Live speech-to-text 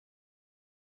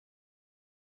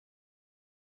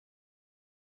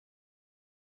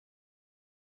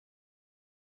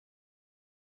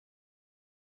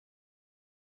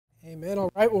Amen.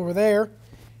 All right, well, we're there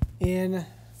in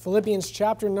Philippians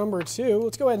chapter number 2.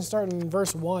 Let's go ahead and start in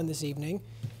verse 1 this evening.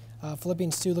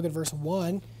 Philippians 2, look at verse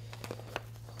 1.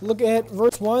 Look at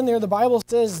verse 1 there. The Bible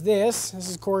says this. This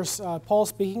is, of course, Paul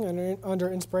speaking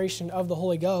under inspiration of the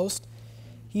Holy Ghost.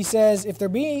 He says, if there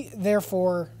be,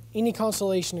 therefore, any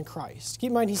consolation in Christ. Keep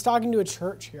in mind, he's talking to a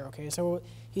church here, okay? So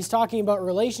he's talking about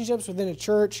relationships within a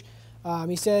church.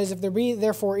 He says, if there be,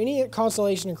 therefore, any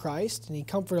consolation in Christ, any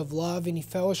comfort of love, any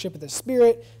fellowship of the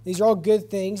Spirit, these are all good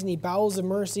things, any bowels of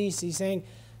mercy. So he's saying,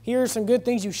 here are some good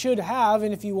things you should have,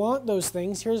 and if you want those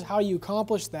things, here's how you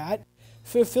accomplish that.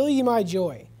 Fulfill ye my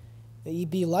joy, that ye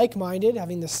be like-minded,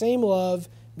 having the same love,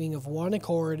 being of one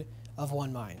accord, of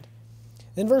one mind.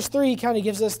 Then verse 3 he kind of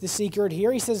gives us the secret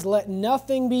here. He says, let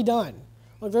nothing be done.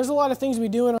 Look, there's a lot of things we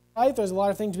do in our life. There's a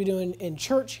lot of things we do in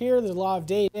church here. There's a lot of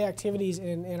day-to-day activities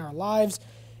in our lives.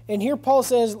 And here Paul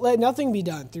says, let nothing be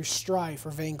done through strife or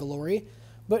vainglory,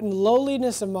 but in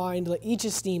lowliness of mind let each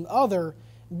esteem other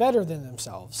better than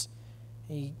themselves.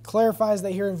 He clarifies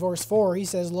that here in verse 4. He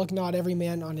says, look not every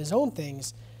man on his own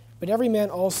things, but every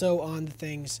man also on the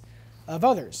things of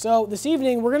others. So this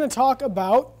evening we're going to talk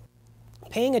about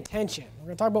paying attention. We're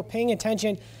going to talk about paying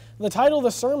attention. The title of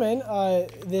the sermon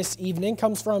this evening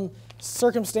comes from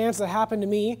circumstance that happened to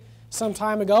me some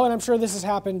time ago, and I'm sure this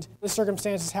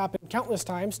circumstance has happened countless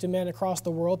times to men across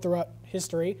the world throughout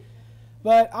history.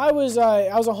 But I was at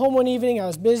home one evening, I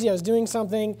was busy, I was doing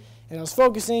something, and I was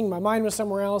focusing, my mind was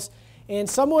somewhere else, and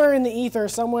somewhere in the ether,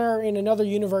 somewhere in another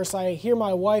universe, I hear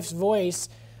my wife's voice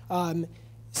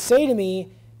say to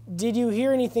me, did you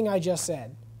hear anything I just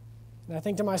said? And I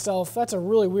think to myself, that's a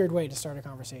really weird way to start a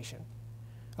conversation.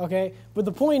 Okay, but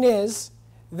the point is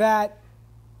that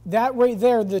right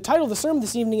there, the title of the sermon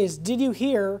this evening is, did you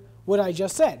hear what I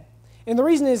just said? And the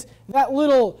reason is that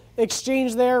little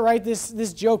exchange there, right,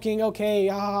 this joking, okay,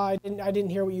 I didn't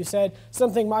hear what you said,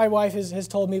 something my wife has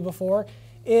told me before,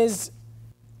 is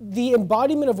the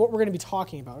embodiment of what we're going to be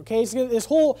talking about, okay? So this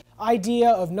whole idea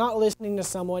of not listening to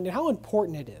someone and how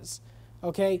important it is.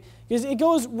 Okay,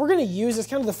 because we're going to use as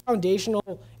kind of the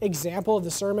foundational example of the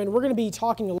sermon. We're going to be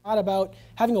talking a lot about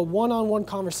having a one-on-one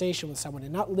conversation with someone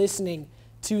and not listening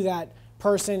to that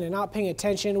person and not paying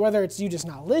attention, whether it's you just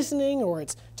not listening or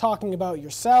it's talking about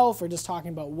yourself or just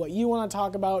talking about what you want to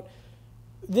talk about.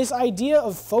 This idea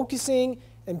of focusing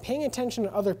and paying attention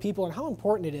to other people and how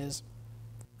important it is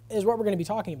what we're going to be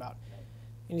talking about.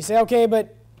 And you say, okay,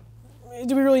 but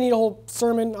do we really need a whole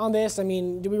sermon on this? I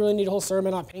mean, do we really need a whole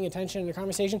sermon on paying attention in a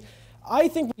conversation? I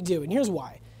think we do, and here's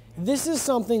why. This is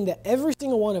something that every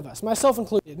single one of us, myself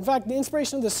included, in fact, the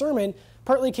inspiration of the sermon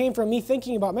partly came from me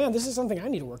thinking about, man, this is something I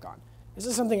need to work on. This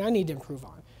is something I need to improve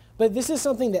on. But this is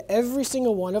something that every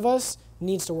single one of us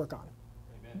needs to work on.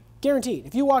 Amen. Guaranteed.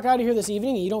 If you walk out of here this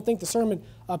evening and you don't think the sermon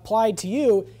applied to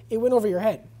you, it went over your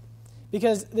head.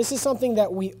 Because this is something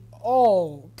that we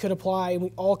all could apply and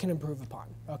we all can improve upon,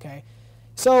 okay?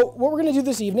 So what we're going to do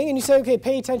this evening, and you say, okay,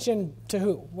 pay attention to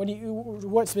who?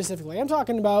 What specifically? I'm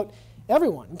talking about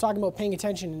everyone. I'm talking about paying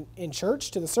attention in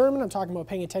church to the sermon. I'm talking about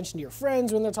paying attention to your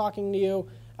friends when they're talking to you,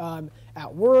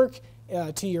 at work,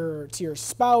 to your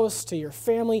spouse, to your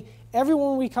family.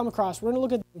 Everyone we come across, we're going to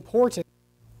look at the importance.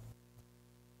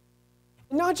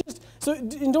 Not just,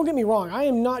 and don't get me wrong, I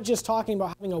am not just talking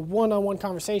about having a one-on-one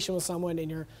conversation with someone and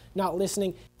you're not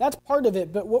listening. That's part of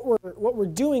it, but what we're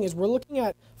doing is we're looking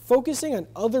at focusing on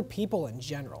other people in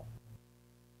general.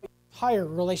 Entire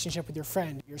relationship with your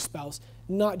friend, your spouse,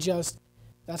 not just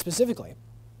that specifically.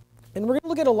 And we're going to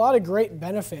look at a lot of great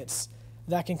benefits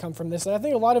that can come from this, and I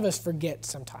think a lot of us forget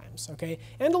sometimes, okay?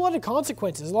 And a lot of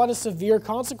consequences, a lot of severe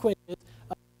consequences of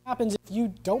what happens if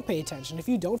you don't pay attention, if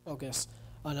you don't focus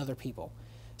on other people.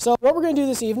 So what we're going to do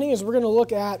this evening is we're going to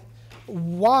look at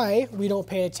why we don't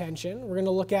pay attention. We're going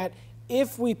to look at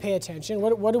if we pay attention.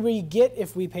 What do we get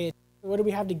if we pay attention? What do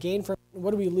we have to gain from it? What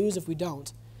do we lose if we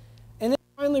don't? And then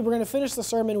finally, we're going to finish the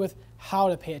sermon with how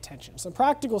to pay attention. Some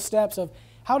practical steps of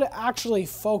how to actually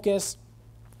focus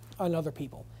on other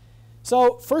people.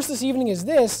 So first this evening is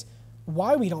this,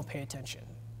 why we don't pay attention.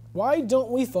 Why don't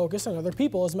we focus on other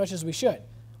people as much as we should?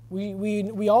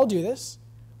 We all do this.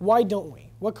 Why don't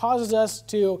we? What causes us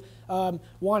to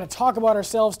want to talk about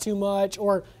ourselves too much,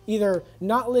 or either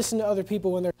not listen to other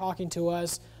people when they're talking to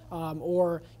us,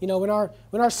 or when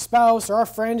our spouse or our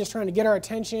friend is trying to get our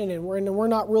attention and we're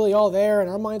not really all there and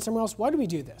our mind's somewhere else? Why do we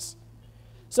do this?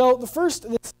 So the first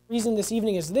reason this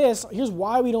evening is this. Here's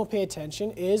why we don't pay attention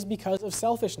is because of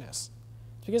selfishness.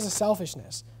 It's because of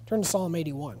selfishness. Turn to Psalm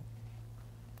 81.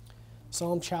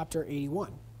 Psalm chapter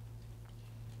 81.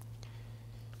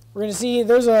 We're going to see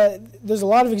there's a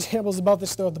lot of examples about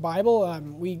this throughout the Bible.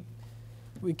 We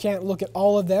We can't look at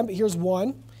all of them, but here's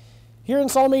one. Here in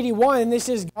Psalm 81, this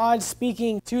is God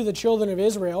speaking to the children of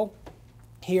Israel.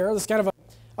 Here, this is kind of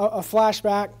a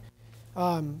flashback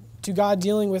to God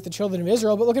dealing with the children of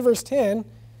Israel. But look at verse 10.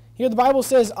 Here the Bible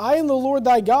says, I am the Lord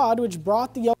thy God, which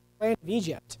brought thee out of the land of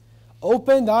Egypt.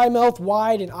 Open thy mouth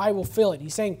wide, and I will fill it.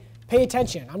 He's saying, pay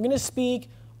attention. I'm going to speak.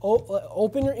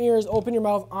 Open your ears, open your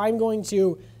mouth. I'm going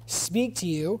to speak to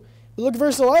you. But look at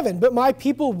verse 11. But my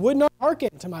people would not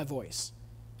hearken to my voice,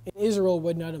 and Israel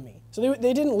would not of me. So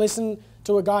they didn't listen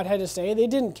to what God had to say. They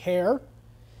didn't care.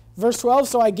 Verse 12,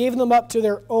 so I gave them up to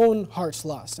their own heart's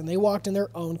lust, and they walked in their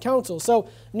own counsel. So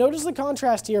notice the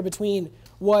contrast here between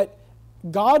what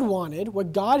God wanted,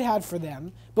 what God had for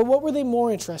them, but what were they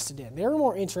more interested in? They were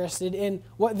more interested in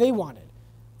what they wanted.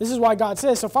 This is why God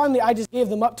says, so finally I just gave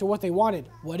them up to what they wanted.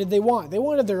 What did they want? They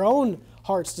wanted their own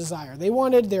heart's desire. They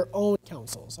wanted their own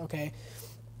counsels, okay?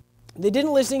 They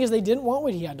didn't listen because they didn't want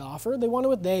what he had to offer. They wanted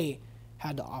what they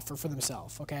had to offer for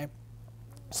themselves, okay?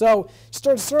 So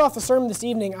to start off the sermon this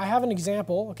evening, I have an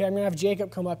example, okay? I'm going to have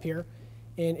Jacob come up here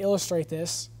and illustrate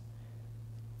this.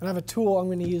 And I have a tool I'm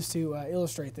going to use to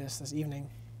illustrate this evening.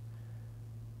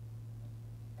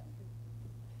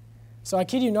 So I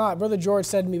kid you not, Brother George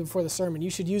said to me before the sermon, you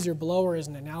should use your blower as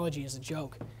an analogy, as a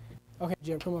joke. Okay,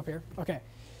 Jacob, come up here. Okay.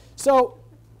 So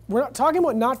we're not talking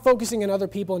about not focusing on other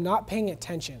people, not paying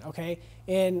attention, okay?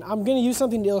 And I'm going to use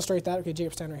something to illustrate that. Okay,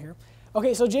 Jacob, stand right here.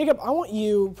 Okay, so Jacob, I want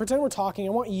you, pretend we're talking,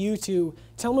 I want you to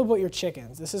tell me about your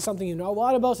chickens. This is something you know a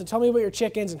lot about, so tell me about your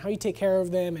chickens and how you take care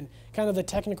of them and kind of the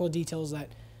technical details that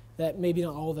maybe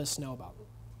not all of us know about.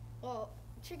 Well,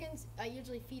 chickens, I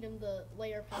usually feed them the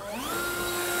layer pellet.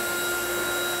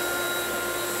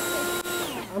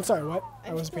 I'm sorry, what?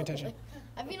 I wasn't paying attention.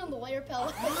 I feed them the layer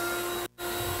pellet.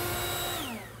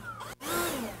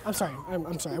 I'm sorry, I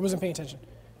wasn't paying attention.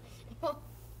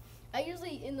 I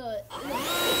usually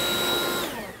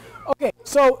Okay,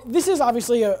 so this is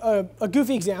obviously a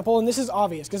goofy example, and this is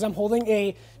obvious because I'm holding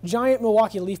a giant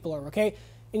Milwaukee leaf blower, okay?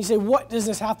 And you say, what does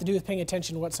this have to do with paying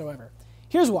attention whatsoever?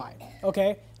 Here's why,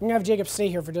 okay? I'm going to have Jacob stay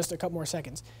here for just a couple more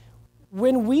seconds.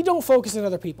 When we don't focus on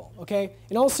other people, okay,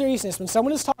 in all seriousness, when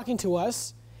someone is talking to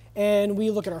us and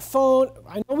we look at our phone,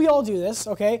 I know we all do this,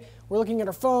 okay? We're looking at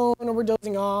our phone or we're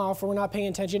dozing off or we're not paying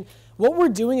attention. What we're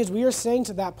doing is we are saying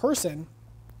to that person,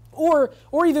 or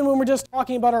even when we're just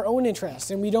talking about our own interests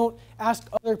and we don't ask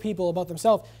other people about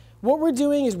themselves, what we're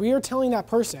doing is we are telling that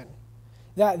person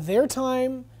that their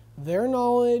time, their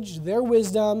knowledge, their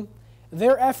wisdom,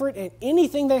 their effort, and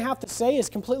anything they have to say is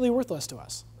completely worthless to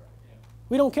us.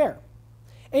 We don't care.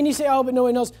 And you say, oh, but no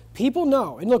one knows. People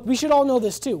know. And look, we should all know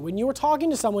this too. When you are talking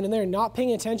to someone and they're not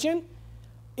paying attention,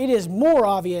 it is more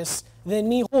obvious than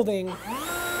me holding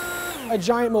a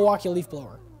giant Milwaukee leaf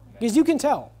blower. Because you can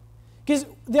tell. Because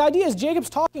the idea is Jacob's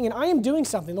talking and I am doing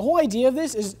something. The whole idea of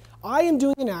this is I am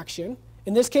doing an action.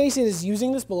 In this case, it is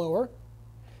using this blower.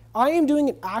 I am doing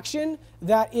an action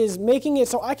that is making it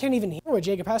so I can't even hear what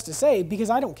Jacob has to say because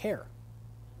I don't care.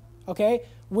 Okay?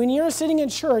 When you're sitting in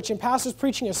church and pastor's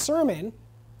preaching a sermon,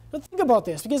 think about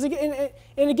this. Because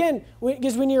again,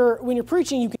 because when you're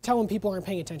preaching, you can tell when people aren't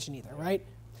paying attention either, right?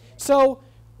 So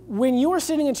when you are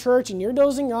sitting in church and you're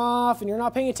dozing off and you're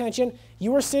not paying attention,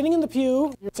 you are sitting in the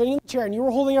pew, you're sitting in the chair, and you are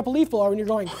holding up a leaf blower and you're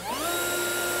going,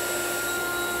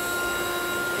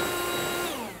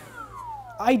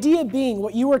 idea being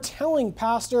what you are telling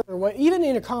pastor, or what even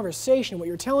in a conversation, what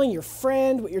you're telling your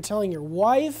friend, what you're telling your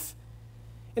wife.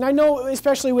 And I know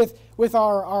especially with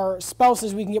our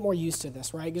spouses, we can get more used to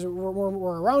this, right? Because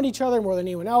we're around each other more than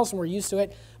anyone else and we're used to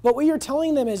it. But what you're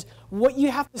telling them is, what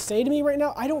you have to say to me right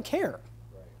now, I don't care.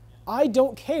 I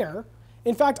don't care.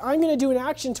 In fact, I'm going to do an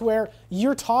action to where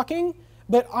you're talking,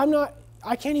 but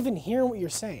I can't even hear what you're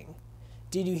saying.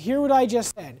 Did you hear what I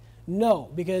just said? No,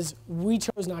 because we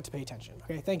chose not to pay attention.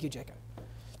 Okay, thank you, Jacob.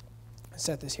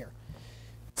 Set this here.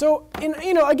 So,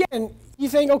 again, you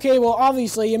think, okay, well,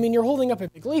 obviously, you're holding up a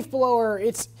big leaf blower.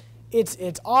 It's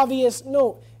obvious.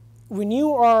 No,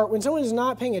 when someone is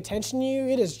not paying attention to you,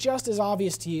 it is just as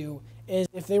obvious to you as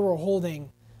if they were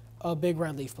holding a big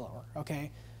red leaf blower.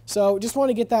 Okay, so just want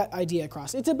to get that idea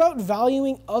across. It's about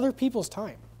valuing other people's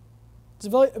time. It's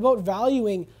about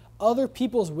valuing other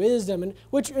people's wisdom, and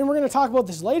we're going to talk about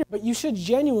this later, but you should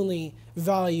genuinely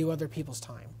value other people's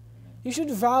time. You should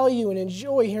value and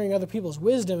enjoy hearing other people's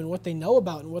wisdom and what they know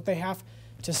about and what they have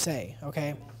to say,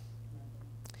 okay?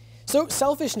 So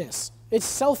selfishness, it's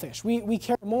selfish. We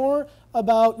care more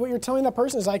about what you're telling that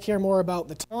person is I care more about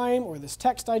the time or this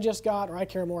text I just got, or I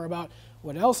care more about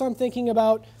what else I'm thinking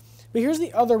about. But here's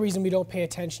the other reason we don't pay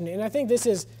attention, and I think this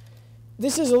is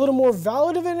a little more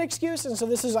valid of an excuse, and so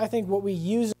this is, I think, what we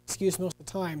use as an excuse most of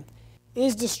the time,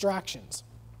 is distractions.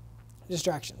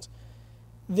 Distractions.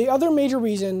 The other major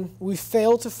reason we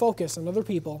fail to focus on other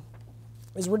people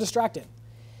is we're distracted.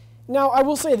 Now, I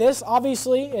will say this,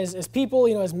 obviously, as people,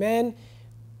 as men,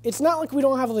 it's not like we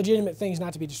don't have legitimate things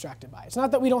not to be distracted by. It's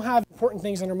not that we don't have important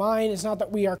things on our mind. It's not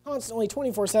that we are constantly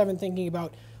 24/7 thinking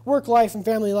about work life and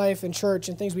family life and church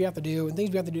and things we have to do and things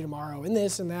we have to do tomorrow and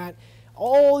this and that.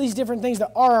 All these different things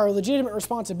that are our legitimate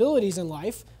responsibilities in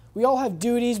life. We all have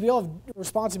duties. We all have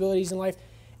responsibilities in life.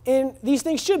 And these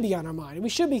things should be on our mind. We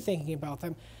should be thinking about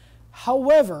them.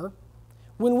 However,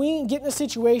 when we get in a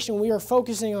situation we are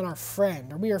focusing on our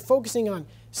friend or we are focusing on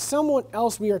someone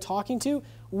else we are talking to,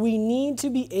 we need to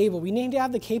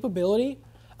have the capability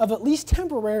of at least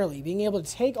temporarily being able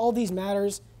to take all these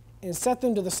matters and set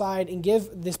them to the side and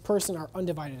give this person our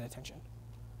undivided attention.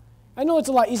 I know it's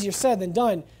a lot easier said than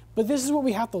done, but this is what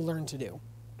we have to learn to do.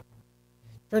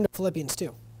 Turn to Philippians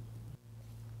 2.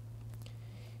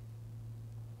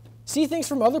 See things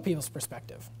from other people's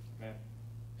perspective.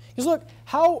 Because look,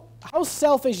 how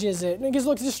selfish is it? Because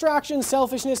look, distraction,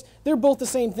 selfishness, they're both the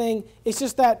same thing. It's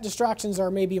just that distractions are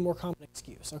maybe a more common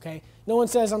excuse, okay? No one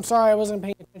says, I'm sorry I wasn't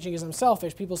paying attention because I'm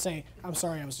selfish. People say, I'm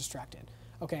sorry I was distracted,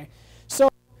 okay? So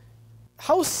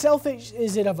how selfish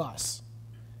is it of us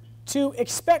to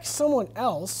expect someone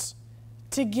else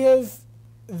to give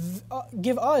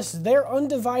us their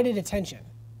undivided attention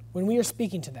when we are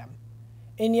speaking to them,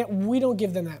 and yet we don't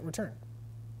give them that in return?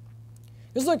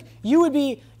 Because look, you would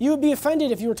be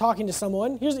offended if you were talking to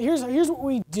someone. Here's what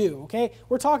we do, okay?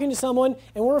 We're talking to someone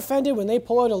and we're offended when they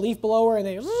pull out a leaf blower and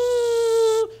they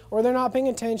or they're not paying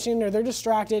attention or they're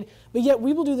distracted, but yet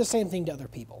we will do the same thing to other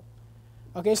people.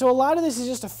 Okay, so a lot of this is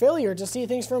just a failure to see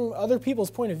things from other people's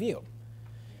point of view.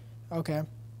 Okay.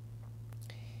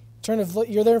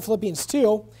 You're there in Philippians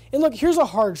 2. And look, here's a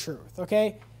hard truth,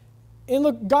 okay? And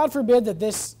look, God forbid that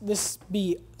this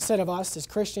be said of us as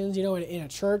Christians, in a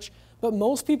church. But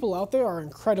most people out there are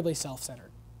incredibly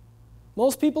self-centered.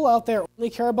 Most people out there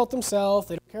only care about themselves.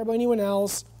 They don't care about anyone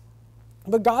else.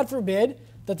 But God forbid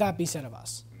that be said of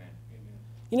us.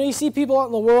 Amen. You see people out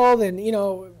in the world, and,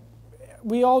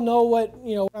 we all know what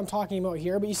I'm talking about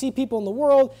here, but you see people in the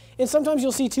world, and sometimes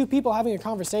you'll see two people having a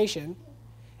conversation.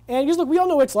 And because, look, we all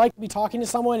know what it's like to be talking to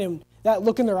someone and that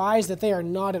look in their eyes that they are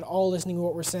not at all listening to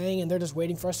what we're saying, and they're just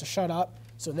waiting for us to shut up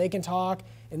so they can talk.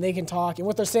 And they can talk, and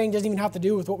what they're saying doesn't even have to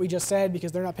do with what we just said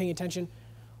because they're not paying attention.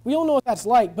 We all know what that's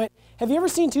like, but have you ever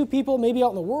seen two people maybe out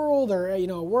in the world or at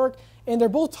work, and they're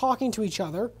both talking to each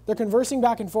other, they're conversing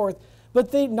back and forth,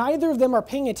 but neither of them are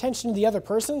paying attention to the other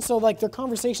person, so like their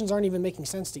conversations aren't even making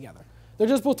sense together. They're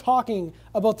just both talking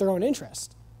about their own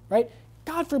interest, right?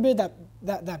 God forbid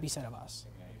that be said of us.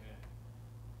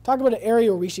 Talk about an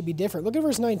area where we should be different. Look at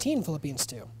verse 19, Philippians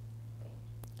 2.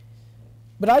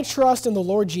 But I trust in the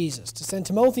Lord Jesus to send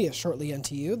Timotheus shortly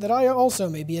unto you, that I also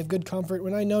may be of good comfort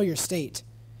when I know your state.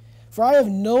 For I have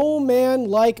no man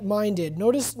like-minded.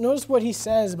 Notice what he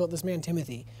says about this man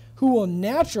Timothy, who will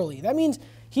naturally, that means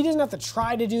he doesn't have to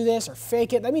try to do this or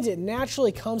fake it. That means it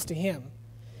naturally comes to him,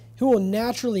 who will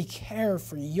naturally care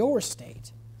for your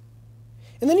state.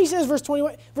 And then he says, verse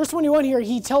 21 here,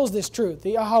 he tells this truth,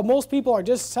 how most people are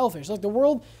just selfish. Like the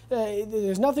world,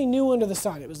 there's nothing new under the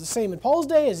sun. It was the same in Paul's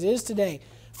day as it is today.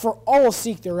 For all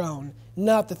seek their own,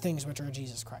 not the things which are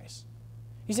Jesus Christ.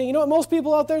 He's saying, most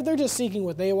people out there, they're just seeking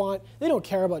what they want. They don't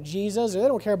care about Jesus or they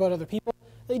don't care about other people.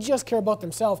 They just care about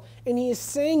themselves. And he is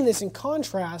saying this in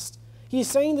contrast. He is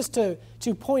saying this to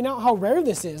point out how rare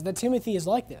this is, that Timothy is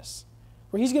like this.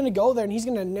 Where he's going to go there and he's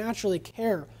going to naturally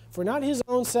care for not his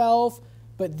own self,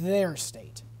 but their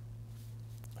state.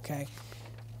 Okay?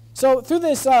 So through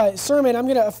this sermon, I'm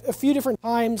going to, a few different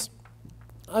times,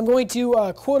 I'm going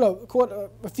to quote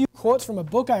a few quotes from a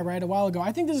book I read a while ago.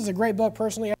 I think this is a great book,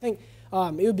 personally. I think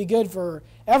it would be good for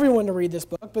everyone to read this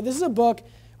book. But this is a book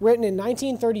written in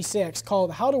 1936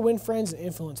 called How to Win Friends and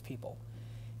Influence People.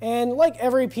 And like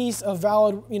every piece of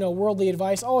valid, worldly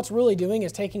advice, all it's really doing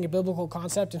is taking a biblical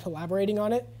concept and elaborating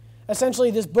on it. Essentially,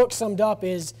 this book summed up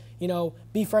is,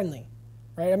 be friendly.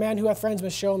 Right? A man who hath friends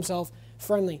must show himself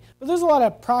friendly. But there's a lot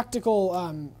of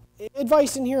practical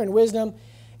advice in here and wisdom.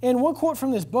 And one quote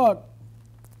from this book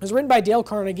was written by Dale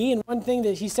Carnegie, and one thing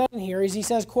that he said in here is he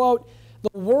says, quote,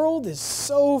 "The world is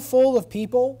so full of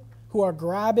people who are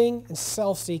grabbing and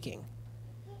self-seeking.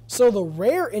 So the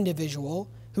rare individual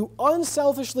who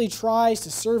unselfishly tries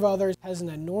to serve others has an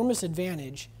enormous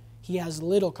advantage. He has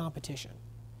little competition."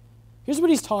 Here's what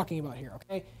he's talking about here,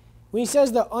 okay? When he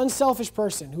says the unselfish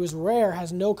person who is rare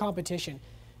has no competition,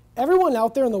 everyone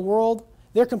out there in the world,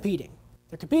 they're competing.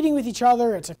 They're competing with each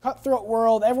other. It's a cutthroat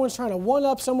world. Everyone's trying to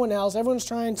one-up someone else.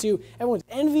 Everyone's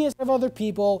envious of other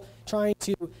people, trying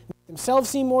to make themselves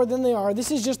seem more than they are.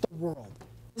 This is just the world.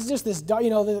 This is just this,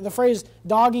 the phrase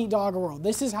dog eat dog world.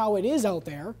 This is how it is out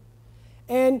there.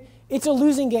 And it's a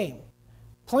losing game.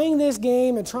 Playing this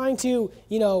game and trying to,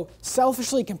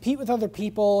 selfishly compete with other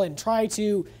people and try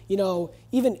to,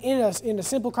 even in a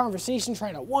simple conversation,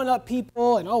 try to one-up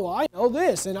people and, I know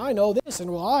this and I know this and,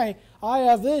 I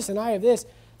have this and I have this.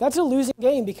 That's a losing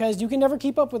game because you can never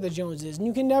keep up with the Joneses,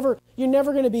 and you're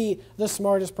never going to be the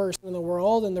smartest person in the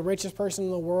world and the richest person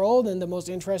in the world and the most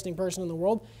interesting person in the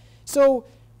world. So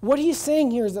what he's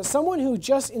saying here is that someone who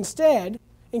just instead,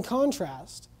 in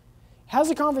contrast,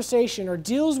 has a conversation or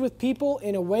deals with people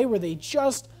in a way where they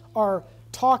just are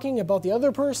talking about the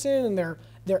other person and they're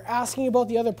asking about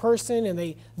the other person, and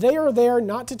they are there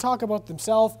not to talk about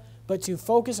themselves but to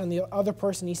focus on the other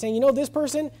person. He's saying, this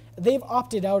person, they've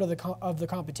opted out of the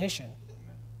competition.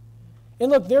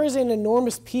 And look, there is an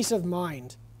enormous peace of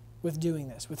mind with doing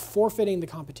this, with forfeiting the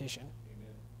competition.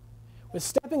 Amen. With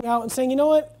stepping out and saying, you know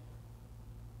what?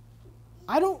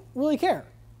 I don't really care.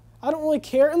 I don't really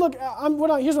care. And look,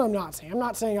 here's what I'm not saying. I'm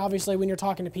not saying, obviously, when you're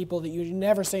talking to people that you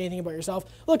never say anything about yourself.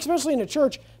 Look, especially in a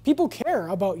church, people care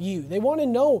about you. They want to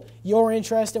know your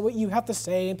interest and what you have to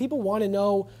say, and people want to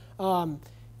know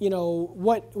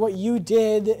what you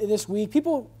did this week.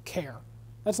 People care.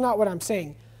 That's not what I'm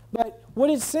saying. But what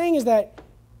it's saying is that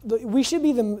we should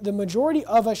be, the majority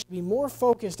of us should be more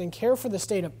focused and care for the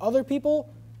state of other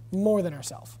people more than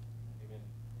ourselves.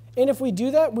 And if we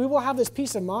do that, we will have this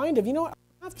peace of mind of, I don't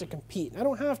have to compete. I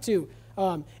don't have to.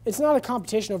 It's not a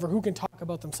competition over who can talk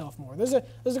about themselves more. There's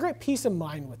a great peace of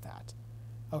mind with that.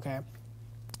 Okay?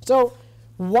 So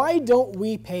why don't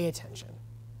we pay attention?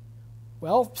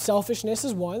 Well, selfishness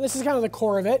is one. This is kind of the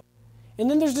core of it. And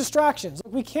then there's distractions.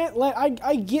 We can't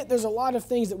I get there's a lot of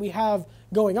things that we have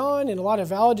going on and a lot of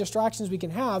valid distractions we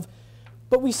can have,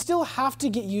 but we still have to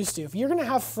get used to. If you're going to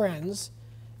have friends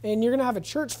and you're going to have a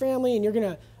church family and you're going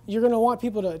to want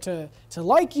people to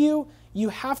like you, you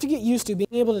have to get used to being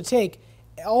able to take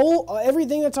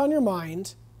everything that's on your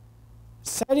mind,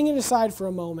 setting it aside for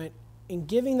a moment, and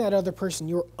giving that other person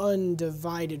your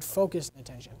undivided focus and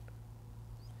attention.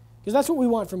 Because that's what we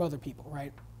want from other people,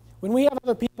 right? When we have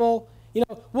other people,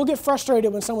 we'll get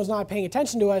frustrated when someone's not paying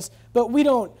attention to us, but we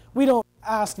don't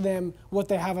ask them what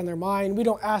they have on their mind. We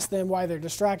don't ask them why they're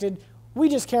distracted. We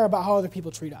just care about how other people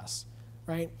treat us,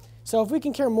 right? So if we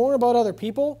can care more about other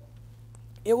people,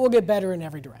 it will get better in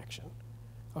every direction,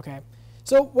 okay?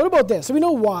 So what about this? So we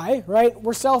know why, right?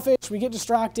 We're selfish. We get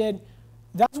distracted.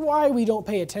 That's why we don't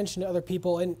pay attention to other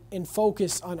people and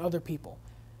focus on other people.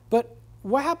 But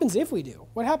what happens if we do?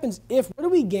 What do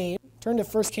we gain? Turn to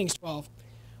 1 Kings 12.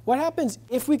 What happens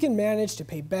if we can manage to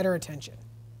pay better attention?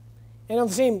 And at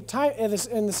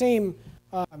the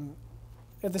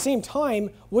same time,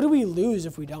 what do we lose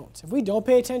if we don't? If we don't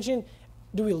pay attention,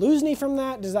 do we lose any from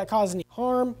that? Does that cause any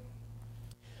harm?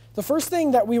 The first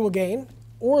thing that we will gain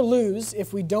or lose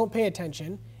if we don't pay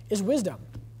attention is wisdom.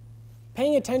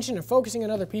 Paying attention and focusing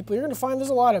on other people, you're going to find there's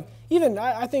a lot of,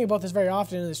 I think about this very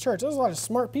often in this church, there's a lot of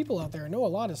smart people out there who know a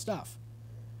lot of stuff.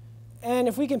 And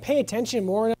if we can pay attention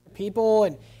more on other people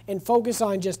and focus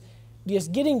on just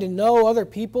getting to know other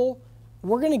people,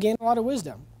 we're going to gain a lot of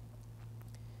wisdom.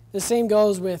 The same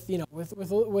goes with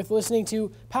listening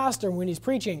to pastor when he's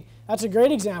preaching. That's a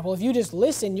great example. If you just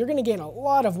listen, you're going to gain a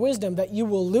lot of wisdom that you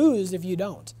will lose if you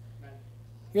don't.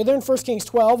 You're there in 1 Kings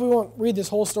 12. We won't read this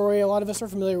whole story. A lot of us are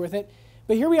familiar with it.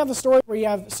 But here we have the story where you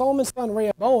have Solomon's son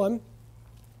Rehoboam.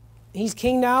 He's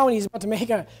king now, and he's about to make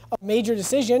a major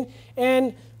decision.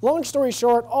 And long story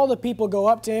short, all the people go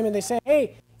up to him, and they say,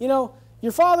 hey,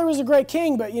 your father was a great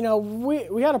king, but,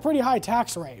 we had a pretty high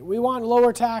tax rate. We want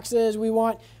lower taxes. We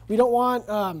don't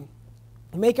want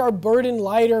make our burden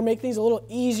lighter, make things a little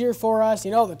easier for us.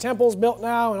 The temple's built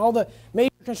now, and all the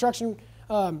major construction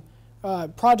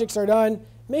projects are done.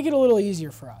 Make it a little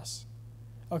easier for us,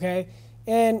 okay?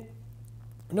 And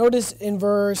notice in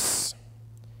verse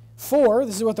 4,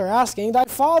 this is what they're asking. Thy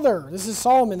father, this is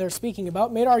Solomon they're speaking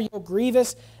about, made our yoke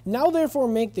grievous. Now therefore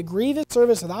make the grievous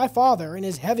service of thy father and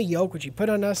his heavy yoke which he put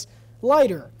on us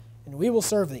lighter, and we will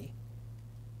serve thee.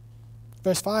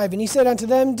 Verse 5, and he said unto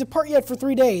them, depart yet for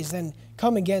 3 days, then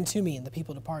come again to me. And the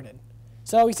people departed.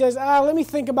 So he says, let me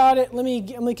think about it. Let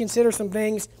me consider some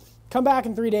things. Come back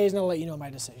in 3 days, and I'll let you know my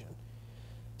decision.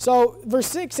 So verse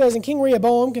 6 says, and King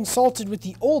Rehoboam consulted with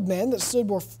the old men that stood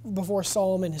before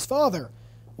Solomon his father,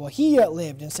 while he yet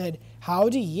lived, and said, how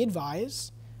do ye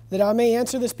advise that I may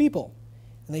answer this people?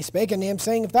 And they spake unto him,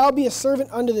 saying, if thou be a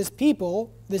servant unto this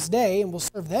people this day, and will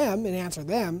serve them, and answer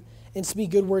them, and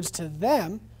speak good words to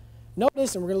them.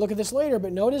 Notice, and we're going to look at this later,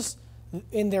 but notice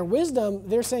in their wisdom,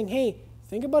 they're saying, hey,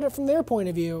 think about it from their point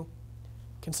of view.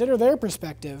 consider their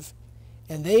perspective,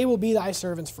 and they will be thy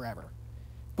servants forever.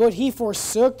 But he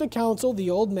forsook the counsel of the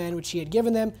old men which he had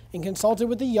given them, and consulted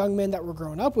with the young men that were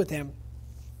grown up with him,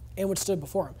 and which stood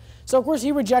before him. So, of course,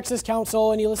 he rejects his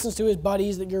counsel, and he listens to his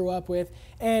buddies that grew up with.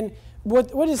 And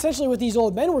what essentially what these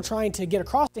old men were trying to get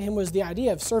across to him was the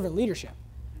idea of servant leadership.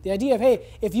 The idea of, hey,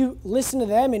 if you listen to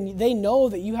them and they know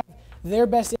that you have their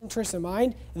best interests in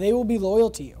mind, they will be loyal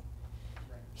to you.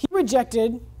 He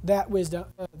rejected that wisdom,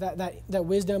 that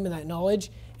wisdom and that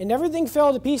knowledge, and everything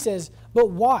fell to pieces. But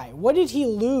why? What did he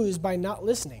lose by not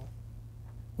listening?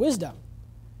 Wisdom.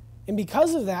 And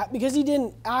because of that, because he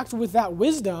didn't act with that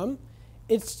wisdom,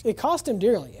 it cost him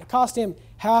dearly. It cost him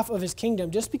half of his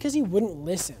kingdom just because he wouldn't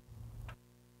listen.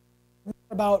 More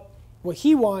about what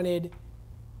he wanted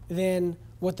than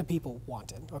what the people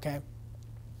wanted, okay?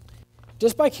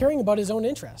 Just by caring about his own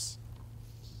interests.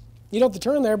 You don't have to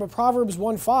turn there, but Proverbs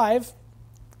 1:5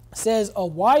 says, a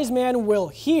wise man will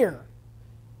hear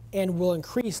and will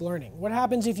increase learning. What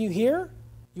happens if you hear?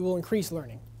 You will increase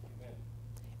learning. Amen.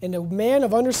 And a man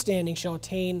of understanding shall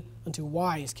attain unto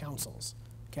wise counsels.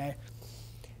 Okay?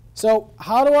 So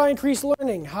how do I increase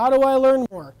learning? How do I learn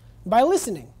more? By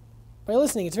listening. By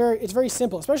listening. It's very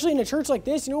simple, especially in a church like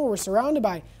this, where we're surrounded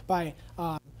by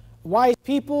wise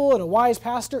people and a wise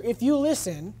pastor. If you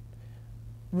listen,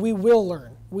 we will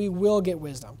learn. We will get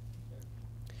wisdom.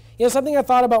 Something I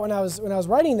thought about when I was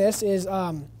writing this is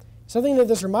something that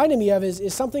this reminded me of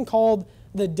is something called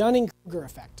the Dunning-Kruger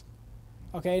effect.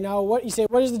 Okay, now what is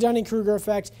the Dunning-Kruger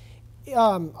effect?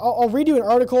 I'll read you an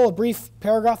article, a brief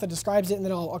paragraph that describes it, and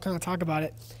then I'll kind of talk about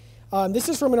it. This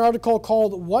is from an article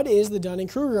called "What is the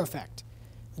Dunning-Kruger effect?"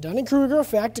 The Dunning-Kruger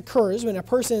effect occurs when a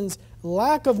person's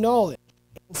lack of knowledge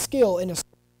and skill in a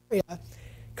certain area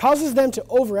causes them to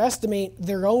overestimate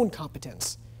their own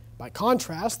competence. By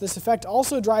contrast, this effect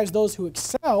also drives those who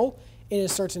excel in a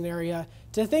certain area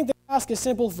to think the task is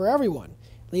simple for everyone,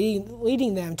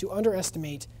 leading them to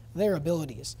underestimate their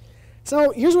abilities.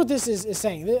 So here's what this is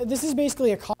saying. This is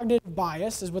basically a cognitive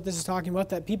bias, is what this is talking about,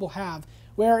 that people have,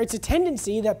 where it's a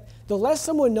tendency that the less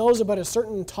someone knows about a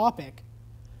certain topic,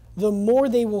 the more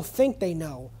they will think they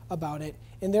know about it,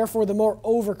 and therefore the more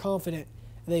overconfident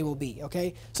they will be,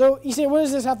 okay? So you say, what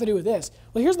does this have to do with this?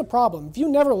 Well, here's the problem. If you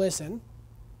never listen,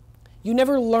 you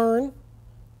never learn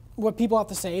what people have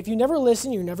to say. If you never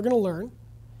listen, you're never going to learn.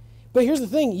 But here's the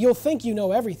thing. You'll think you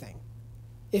know everything.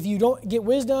 If you don't get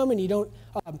wisdom and you don't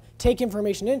take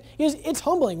information in, it's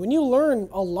humbling. When you learn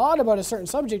a lot about a certain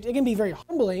subject, it can be very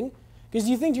humbling because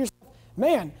you think to yourself,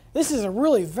 man, this is a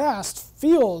really vast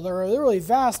field or a really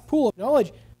vast pool of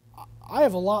knowledge. I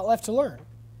have a lot left to learn.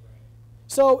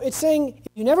 So it's saying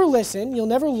if you never listen, you'll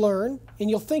never learn, and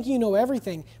you'll think you know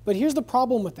everything. But here's the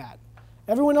problem with that.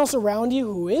 Everyone else around you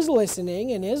who is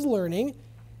listening and is learning,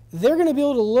 they're going to be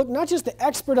able to look, not just the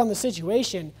expert on the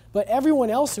situation, but everyone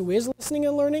else who is listening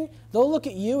and learning, they'll look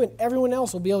at you and everyone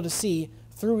else will be able to see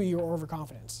through your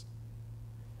overconfidence.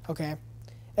 Okay?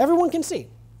 Everyone can see.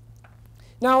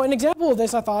 Now, an example of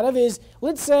this I thought of is,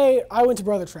 let's say I went to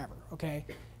Brother Trevor, okay?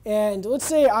 And let's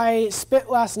say I spent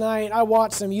last night, I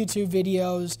watched some YouTube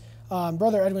videos.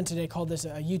 Brother Edwin today called this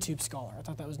a YouTube scholar. I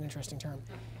thought that was an interesting term.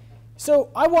 So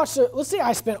I watched, let's say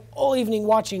I spent all evening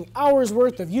watching hours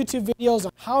worth of YouTube videos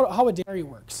on how a dairy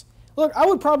works. Look, I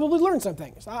would probably learn some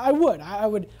things. I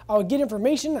would get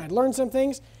information, I'd learn some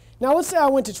things. Now let's say I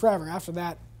went to Trevor after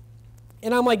that,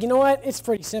 and I'm like, you know what, it's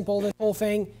pretty simple, this whole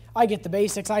thing. I get the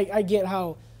basics, I get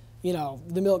how,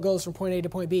 the milk goes from point A to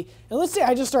point B. And let's say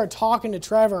I just started talking to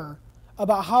Trevor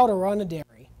about how to run a dairy.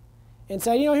 And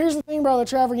say, here's the thing, Brother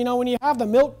Trevor, when you have the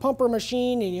milk pumper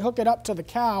machine and you hook it up to the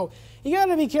cow, you got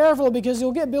to be careful because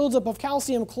you'll get buildup of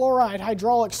calcium chloride,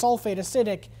 hydraulic sulfate,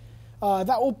 acidic,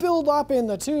 that will build up in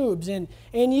the tubes. And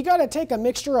you got to take a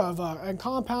mixture of a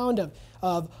compound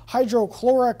of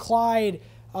hydrochlorochlide,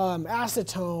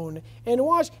 acetone, and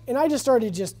watch. And I just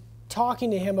started just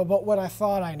talking to him about what I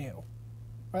thought I knew.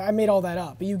 Right? I made all that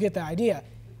up, but you get the idea.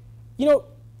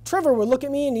 Trevor would look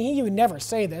at me, and he would never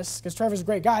say this, because Trevor's a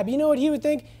great guy, but you know what he would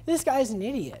think? This guy's an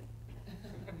idiot.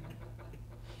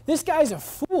 This guy's a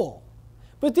fool.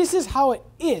 But this is how it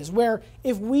is, where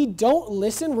if we don't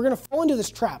listen, we're going to fall into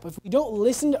this trap. If we don't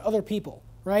listen to other people,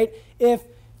 right? If,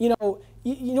 because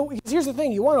here's the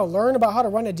thing. You want to learn about how to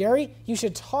run a dairy, you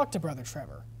should talk to Brother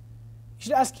Trevor. You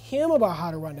should ask him about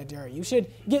how to run a dairy. You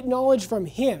should get knowledge from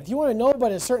him. If you want to know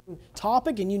about a certain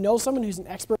topic and you know someone who's an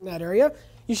expert in that area,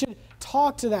 you should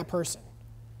talk to that person.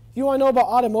 If you want to know about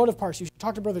automotive parts, you should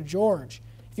talk to Brother George.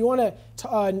 If you want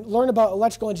to learn about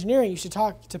electrical engineering, you should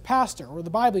talk to Pastor, or the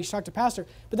Bible, you should talk to Pastor.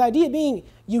 But the idea being,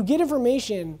 you get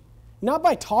information not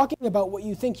by talking about what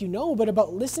you think you know, but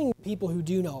about listening to people who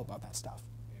do know about that stuff.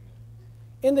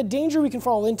 And the danger we can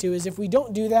fall into is if we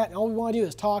don't do that and all we want to do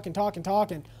is talk and talk and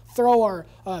talk and throw our,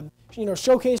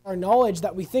 showcase our knowledge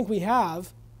that we think we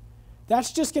have,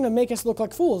 that's just going to make us look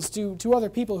like fools to other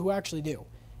people who actually do.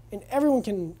 And everyone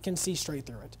can see straight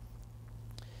through it.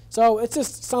 So it's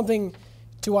just something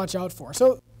to watch out for.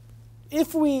 So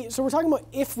we're talking about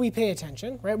if we pay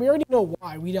attention, right? We already know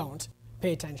why we don't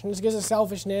pay attention. It's because of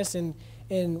selfishness and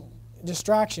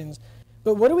distractions.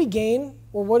 But what do we gain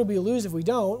or what do we lose if we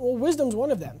don't? Well, wisdom's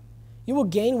one of them. You will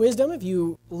gain wisdom if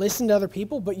you listen to other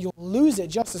people, but you'll lose it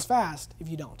just as fast if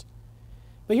you don't.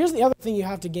 But here's the other thing you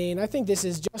have to gain. I think this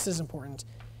is just as important.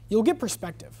 You'll get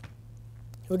perspective.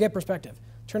 You'll get perspective.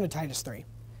 Turn to Titus 3.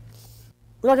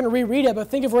 We're not going to reread it, but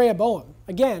think of Rehoboam.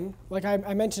 Again, like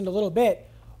I mentioned a little bit,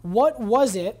 what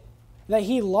was it that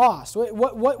he lost? What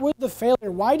was the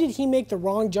failure? Why did he make the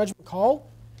wrong judgment call?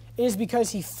 It is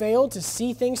because he failed to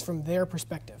see things from their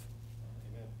perspective.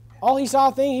 Amen. All he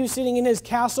saw he was sitting in his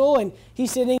castle, and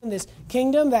he's sitting in this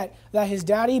kingdom that his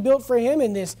daddy built for him,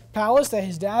 in this palace that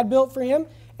his dad built for him,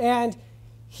 and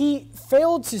he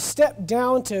failed to step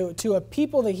down to a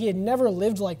people that he had never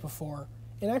lived like before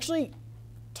and actually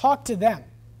talk to them.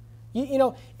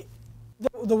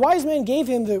 The wise man gave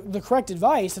him the correct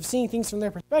advice of seeing things from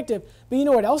their perspective, but you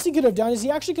know what else he could have done is he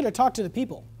actually could have talked to the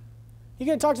people. He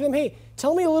could have talked to them, hey,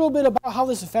 tell me a little bit about how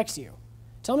this affects you.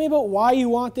 Tell me about why you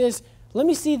want this. Let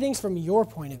me see things from your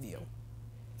point of view.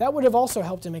 That would have also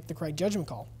helped him make the correct judgment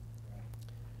call.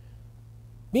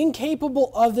 Being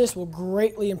capable of this will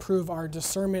greatly improve our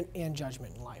discernment and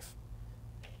judgment in life.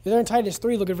 You're there in Titus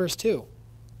 3, look at verse 2.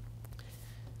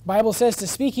 The Bible says, to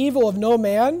speak evil of no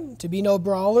man, to be no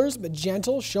brawlers, but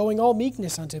gentle, showing all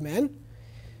meekness unto men.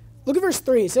 Look at verse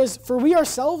 3. It says, for we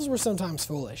ourselves were sometimes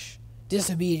foolish,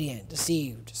 disobedient,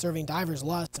 deceived, serving divers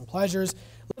lusts and pleasures,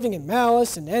 living in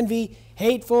malice and envy,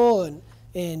 hateful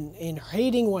and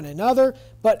hating one another.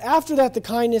 But after that the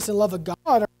kindness and love of God,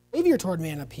 our Savior toward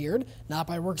man appeared, not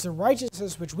by works of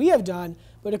righteousness which we have done,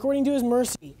 but according to his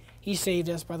mercy he saved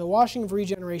us by the washing of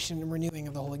regeneration and renewing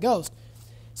of the Holy Ghost.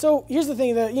 So here's the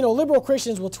thing, that liberal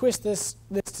Christians will twist this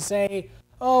to say,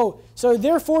 oh, so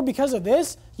therefore because of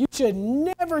this, you should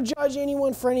never judge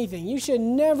anyone for anything. You should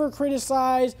never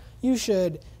criticize. You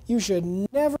should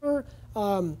never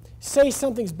say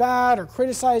something's bad or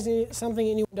criticize something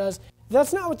anyone does.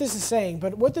 That's not what this is saying.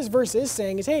 But what this verse is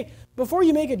saying is, hey, before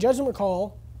you make a judgment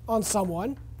call on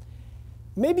someone,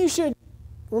 maybe you should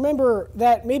remember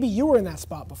that maybe you were in that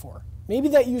spot before. Maybe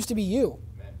that used to be you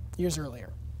years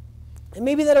earlier. And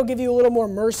maybe that'll give you a little more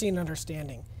mercy and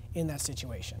understanding in that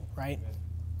situation, right?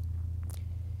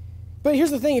 But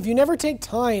here's the thing. If you never take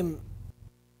time to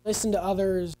listen to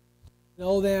others,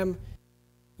 know them,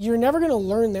 you're never going to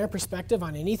learn their perspective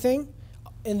on anything.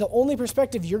 And the only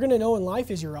perspective you're going to know in life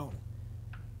is your own.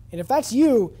 And if that's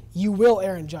you, you will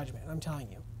err in judgment, I'm telling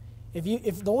you.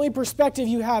 If the only perspective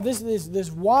you have,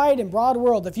 this wide and broad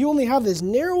world, if you only have this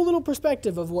narrow little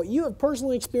perspective of what you have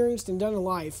personally experienced and done in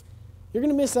life, you're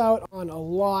going to miss out on a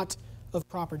lot of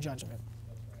proper judgment.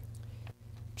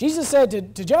 Jesus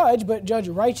said to judge, but judge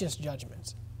righteous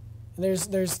judgments. And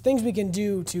there's things we can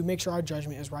do to make sure our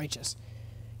judgment is righteous.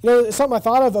 Something I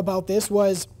thought of about this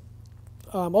was,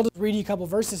 I'll just read you a couple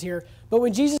verses here, but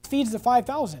when Jesus feeds the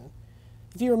 5,000,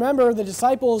 if you remember, the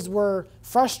disciples were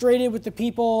frustrated with the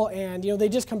people, and they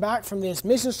just come back from this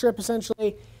mission trip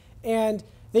essentially, and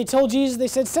they told Jesus, they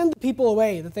said, send the people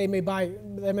away that they may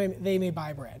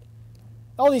buy bread.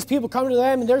 All these people come to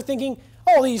them, and they're thinking,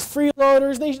 oh, these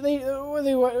freeloaders,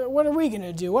 what are we going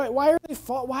to do?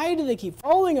 Why do they keep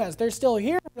following us? They're still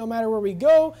here no matter where we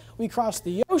go. We cross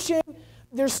the ocean.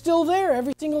 They're still there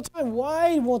every single time.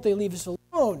 Why won't they leave us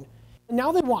alone? And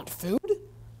now they want food?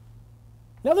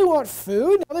 Now they want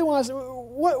food? Now they want us,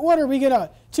 what are we going to,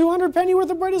 200 penny worth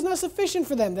of bread is not sufficient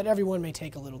for them that everyone may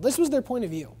take a little. This was their point of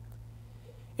view.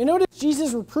 And notice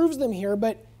Jesus reproves them here,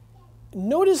 but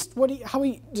notice how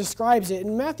he describes it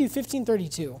in Matthew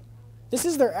 15:32. This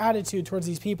is their attitude towards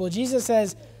these people. Jesus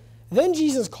says, then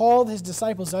Jesus called his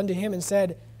disciples unto him and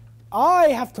said, I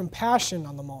have compassion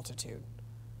on the multitude.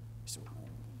 So,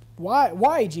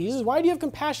 why, Jesus? Why do you have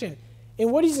compassion?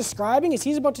 And what he's describing is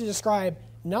he's about to describe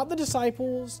not the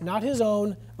disciples, not his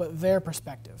own, but their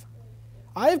perspective.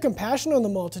 I have compassion on the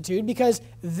multitude because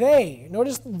they,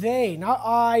 notice they, not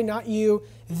I, not you,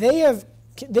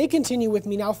 they continue with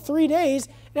me now 3 days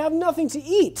and have nothing to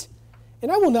eat.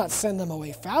 And I will not send them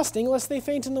away fasting lest they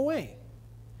faint in the way.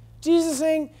 Jesus is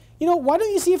saying, why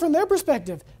don't you see it from their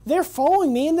perspective? They're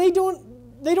following me and they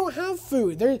don't have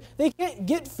food. They can't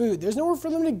get food. There's nowhere for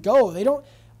them to go.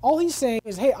 All he's saying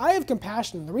is, hey, I have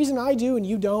compassion. The reason I do and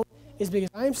you don't is because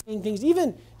I'm seeing things,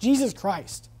 even Jesus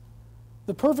Christ,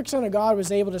 the perfect Son of God was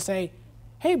able to say,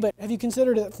 hey, but have you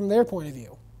considered it from their point of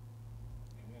view?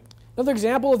 Another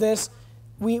example of this,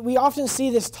 we often see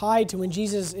this tied to when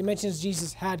it mentions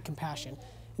Jesus had compassion.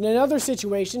 In another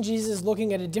situation, Jesus is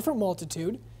looking at a different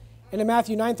multitude, and in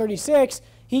Matthew 9:36,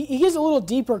 he gives a little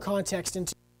deeper context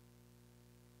into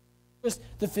just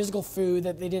the physical food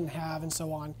that they didn't have and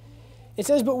so on. It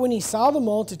says, but when he saw the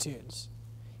multitudes,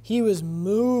 he was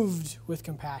moved with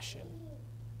compassion.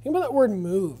 Think about that word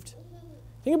moved.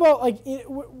 Think about,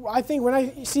 I think when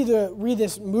I read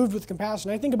this, moved with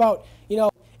compassion, I think about,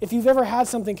 if you've ever had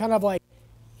something kind of like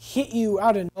hit you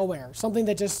out of nowhere, something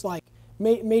that just like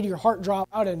made your heart drop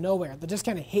out of nowhere, that just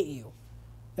kind of hit you,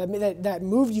 that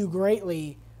moved you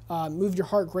greatly, moved your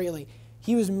heart greatly.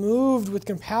 He was moved with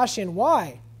compassion.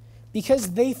 Why?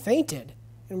 Because they fainted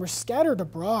and were scattered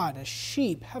abroad as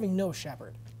sheep having no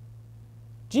shepherd.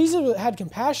 Jesus had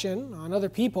compassion on other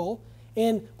people,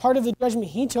 and part of the judgment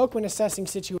he took when assessing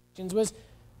situations was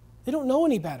they don't know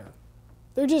any better.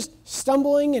 They're just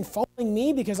stumbling and following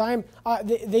me because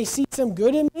they see some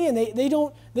good in me, and they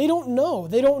don't know.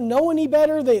 They don't know any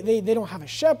better. They don't have a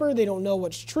shepherd. They don't know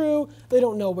what's true. They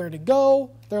don't know where to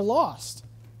go. They're lost.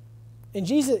 And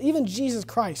even Jesus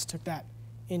Christ took that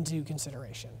into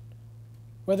consideration,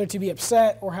 whether to be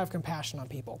upset or have compassion on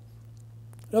people.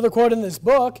 Another quote in this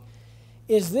book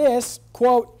is this,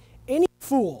 quote, any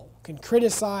fool can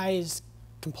criticize,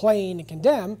 complain, and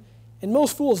condemn, and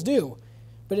most fools do,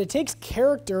 but it takes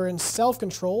character and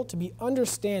self-control to be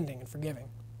understanding and forgiving.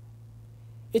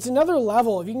 It's another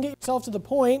level. If you can get yourself to the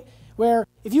point where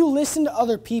if you listen to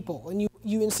other people and you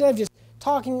instead of just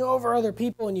talking over other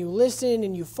people and you listen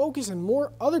and you focus on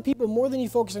other people more than you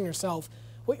focus on yourself,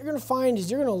 what you're going to find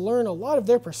is you're going to learn a lot of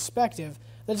their perspective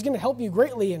that is going to help you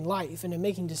greatly in life and in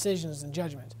making decisions and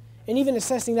judgment, and even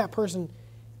assessing that person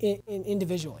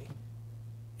individually.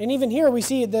 And even here we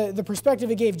see the perspective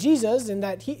it gave Jesus, in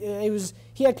that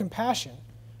he had compassion.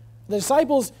 The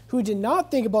disciples who did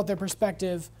not think about their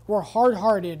perspective were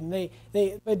hard-hearted, and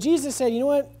but Jesus said, you know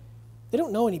what? They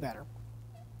don't know any better.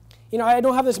 I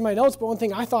don't have this in my notes, but one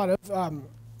thing I thought of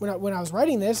when I was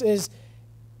writing this is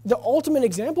the ultimate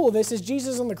example of this is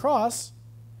Jesus on the cross,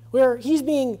 where he's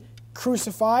being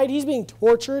crucified, he's being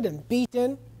tortured and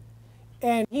beaten,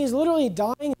 and he's literally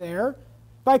dying there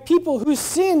by people whose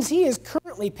sins he is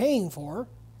currently paying for.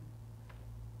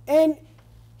 And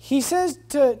he says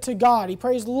to God, he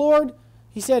prays, Lord,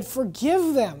 he said,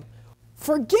 forgive them.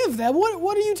 Forgive them?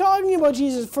 What are you talking about,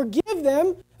 Jesus? Forgive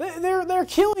them? They're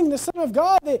killing the Son of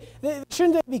God.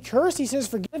 Shouldn't they be cursed? He says,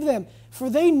 forgive them, for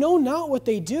they know not what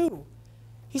they do.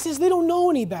 He says they don't know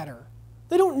any better.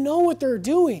 They don't know what they're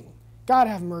doing. God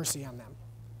have mercy on them.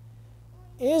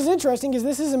 It is interesting because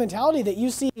this is a mentality that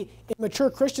you see in mature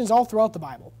Christians all throughout the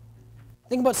Bible.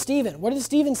 Think about Stephen. What did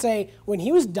Stephen say when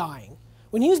he was dying,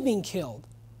 when he was being killed?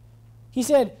 He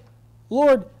said,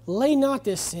 Lord, lay not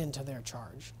this sin to their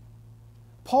charge.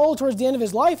 Paul, towards the end of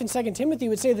his life in 2 Timothy,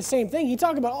 would say the same thing. He'd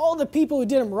talk about all the people who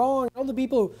did him wrong, all the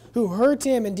people who hurt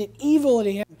him and did evil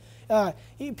to him.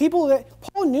 People that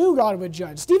Paul knew God would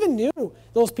judge. Stephen knew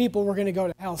those people were going to go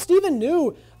to hell. Stephen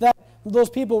knew that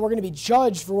those people were going to be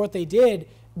judged for what they did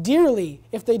dearly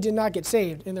if they did not get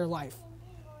saved in their life.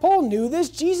 Paul knew this.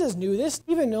 Jesus knew this.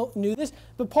 Stephen knew this.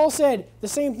 But Paul said the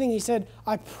same thing. He said,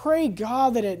 I pray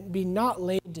God that it be not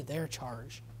laid to their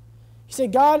charge. He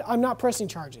said, God, I'm not pressing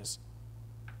charges.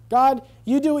 God,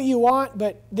 you do what you want,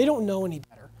 but they don't know any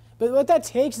better. But what that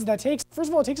takes is, first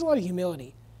of all, it takes a lot of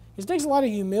humility. It takes a lot of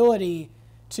humility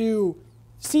to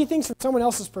see things from someone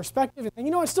else's perspective and think,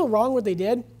 it's still wrong what they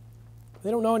did. They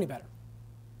don't know any better.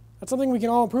 That's something we can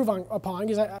all improve upon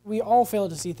because we all fail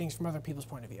to see things from other people's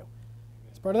point of view.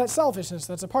 It's part of that selfishness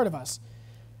that's a part of us.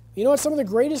 You know what? Some of the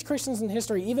greatest Christians in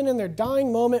history, even in their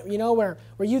dying moment, where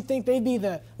you'd think they'd be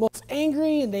the most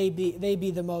angry and they'd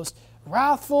be the most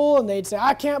wrathful, and they'd say,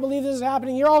 I can't believe this is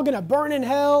happening. You're all going to burn in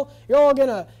hell. You're all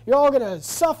going to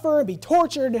suffer and be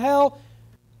tortured in hell.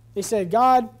 They said,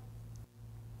 God,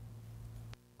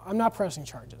 I'm not pressing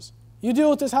charges. You deal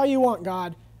with this how you want,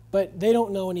 God, but they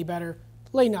don't know any better.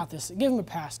 Lay not this. Give them a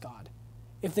pass, God.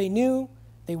 If they knew,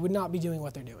 they would not be doing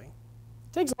what they're doing.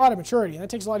 It takes a lot of maturity, and that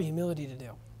takes a lot of humility to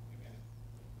do.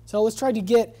 So let's try to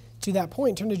get to that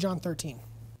point. Turn to John 13.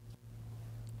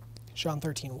 John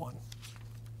 13:1.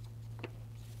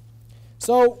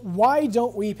 So why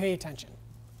don't we pay attention?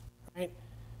 Right?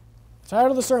 The title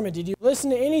of the sermon, did you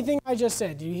listen to anything I just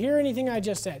said? Did you hear anything I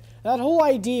just said? That whole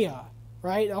idea,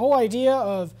 right? The whole idea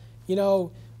of,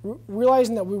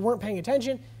 realizing that we weren't paying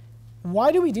attention.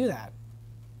 Why do we do that?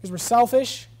 Because we're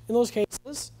selfish in those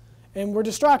cases, and we're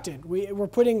distracted. We're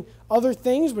putting other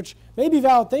things, which may be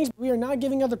valid things, but we are not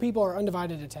giving other people our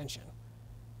undivided attention.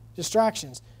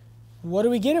 Distractions. What do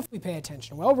we get if we pay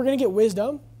attention? Well, we're going to get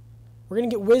wisdom. We're going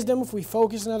to get wisdom if we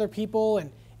focus on other people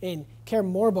and care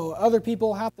more about what other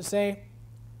people have to say.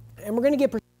 And we're going to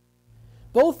get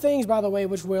both things, by the way,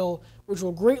 which will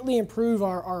greatly improve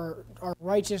our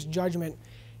righteous judgment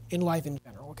in life in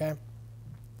general, okay?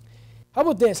 How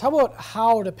about this? How about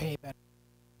how to pay better?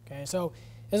 Okay, so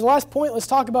as the last point, let's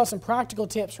talk about some practical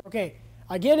tips. Okay,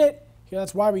 I get it.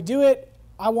 That's why we do it.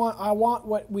 I want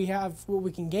what we have, what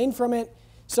we can gain from it.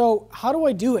 So how do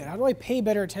I do it? How do I pay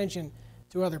better attention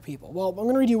to other people? Well, I'm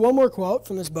going to read you one more quote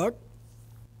from this book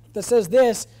that says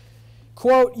this,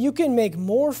 quote, "You can make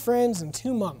more friends in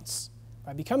 2 months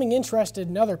by becoming interested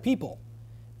in other people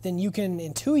than you can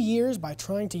in 2 years by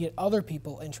trying to get other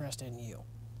people interested in you."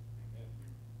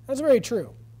 That's very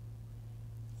true.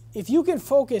 If you can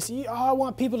focus, I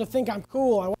want people to think I'm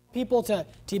cool. I want people to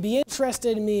be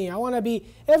interested in me. I want to be,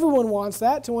 everyone wants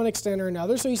that to one extent or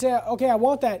another. So you say, okay, I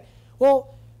want that.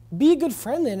 Well, be a good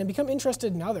friend then and become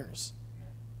interested in others.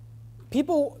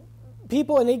 People,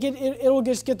 and it'll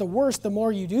just get the worse the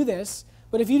more you do this.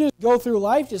 But if you just go through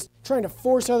life just trying to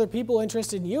force other people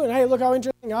interested in you, and hey, look how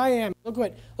interesting I am. Look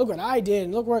what I did,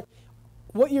 and look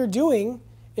what you're doing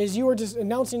is you are just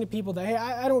announcing to people that, hey,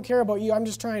 I don't care about you. I'm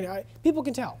just trying to. People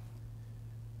can tell.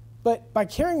 But by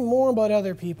caring more about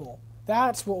other people,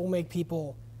 that's what will make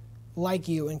people like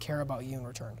you and care about you in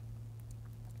return.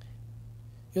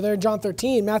 You're there in John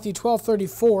 13, Matthew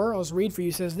 12:34. I'll just read for you.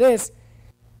 It says this,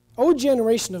 "O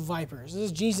generation of vipers," this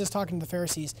is Jesus talking to the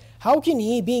Pharisees, "how can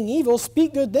ye, being evil,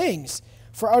 speak good things?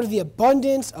 For out of the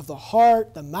abundance of the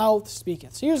heart, the mouth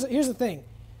speaketh." So here's the thing.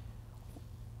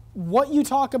 What you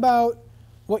talk about,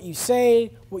 what you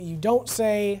say, what you don't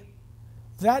say,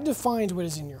 that defines what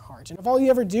is in your heart. And if all you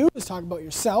ever do is talk about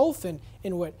yourself and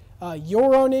what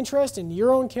your own interest and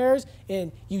your own cares,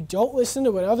 and you don't listen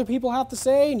to what other people have to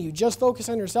say, and you just focus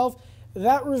on yourself,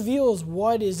 that reveals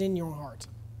what is in your heart.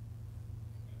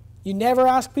 You never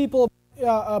ask people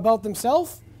about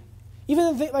themselves.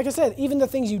 Like I said, even the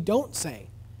things you don't say.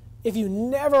 If you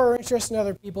never are interested in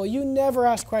other people, you never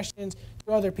ask questions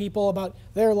to other people about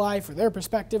their life or their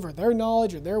perspective or their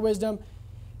knowledge or their wisdom,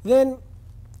 then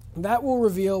that will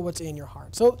reveal what's in your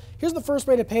heart. So here's the first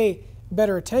way to pay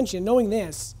better attention, knowing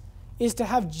this, is to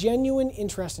have genuine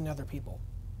interest in other people.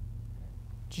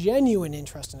 Genuine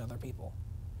interest in other people.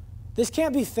 This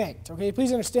can't be faked, okay?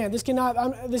 Please understand. This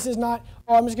is not,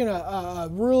 I'm just going to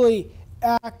really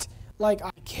act like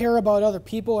I care about other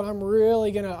people and I'm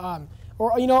really going to,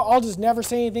 I'll just never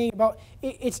say anything about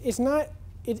it.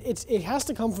 It has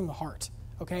to come from the heart,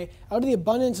 okay? Out of the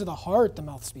abundance of the heart, the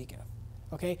mouth speaketh,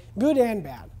 okay? Good and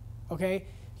bad, okay?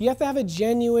 You have to have a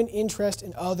genuine interest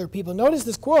in other people. Notice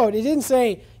this quote. It didn't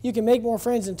say you can make more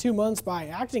friends in 2 months by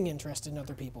acting interested in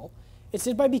other people. It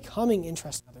said by becoming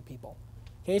interested in other people.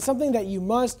 Okay, it's something that you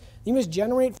must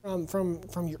generate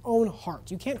from your own heart.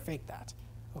 You can't fake that.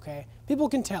 Okay, people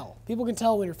can tell. People can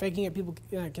tell when you're faking it. People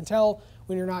can tell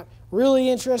when you're not really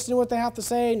interested in what they have to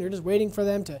say, and you're just waiting for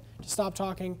them to stop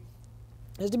talking.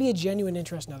 It has to be a genuine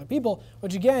interest in other people,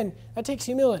 which again, that takes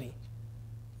humility.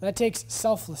 That takes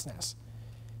selflessness.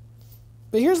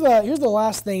 But here's the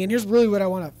last thing, and here's really what I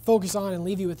want to focus on and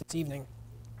leave you with this evening: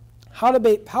 how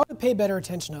to pay better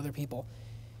attention to other people.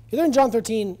 Here in John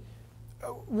 13.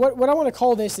 What I want to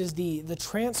call this is the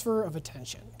transfer of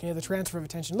attention. Okay, the transfer of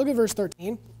attention. Look at verse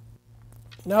 13.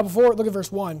 Look at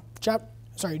verse 1.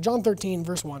 John 13,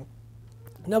 verse 1.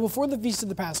 Now before the feast of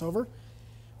the Passover,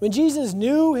 when Jesus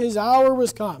knew his hour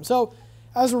was come. So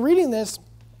as we're reading this,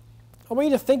 I want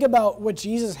you to think about what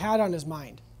Jesus had on his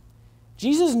mind.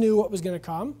 Jesus knew what was going to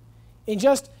come. In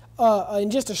just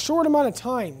a short amount of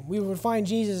time, we would find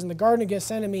Jesus in the Garden of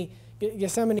Gethsemane,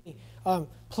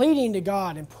 pleading to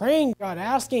God and praying to God,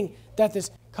 asking that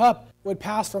this cup would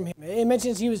pass from him. It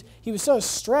mentions he was so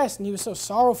stressed and he was so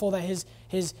sorrowful that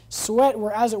his sweat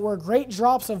were, as it were, great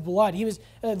drops of blood. He was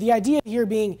the idea here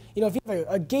being, if you have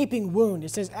a gaping wound,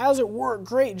 it says, as it were,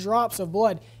 great drops of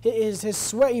blood. His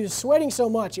sweat, he was sweating so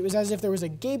much, it was as if there was a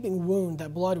gaping wound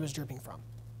that blood was dripping from.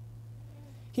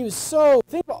 He was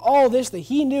think about all this that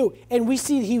he knew, and we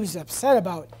see he was upset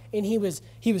about, and he was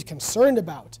concerned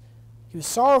about. He was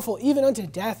sorrowful even unto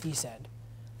death, he said.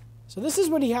 So this is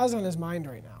what he has on his mind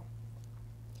right now.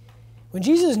 When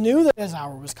Jesus knew that his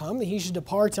hour was come, that he should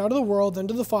depart out of the world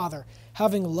unto the Father,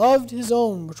 having loved his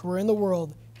own which were in the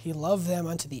world, he loved them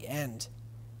unto the end.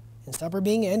 And supper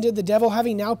being ended, the devil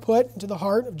having now put into the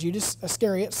heart of Judas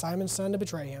Iscariot, Simon's son, to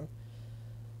betray him.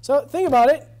 So think about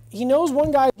it. He knows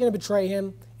one guy is going to betray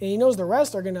him, and he knows the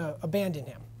rest are going to abandon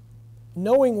him,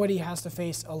 knowing what he has to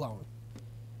face alone.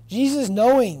 Jesus,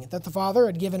 knowing that the Father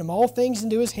had given him all things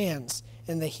into his hands,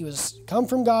 and that he was come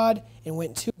from God and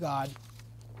went to God,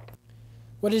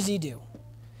 what does he do?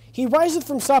 He riseth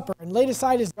from supper and laid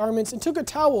aside his garments and took a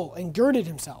towel and girded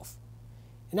himself.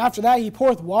 And after that he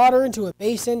poureth water into a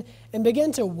basin and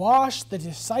began to wash the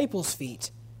disciples'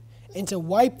 feet and to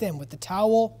wipe them with the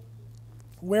towel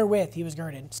wherewith he was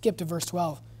girded. Skip to verse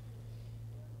 12.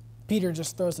 Peter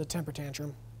just throws a temper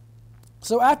tantrum.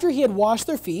 So after he had washed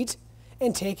their feet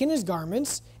and taken his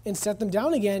garments and set them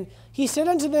down again, he said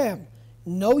unto them,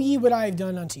 Know ye what I have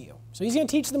done unto you? So he's going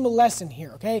to teach them a lesson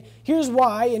here, okay? Here's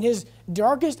why, in his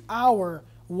darkest hour,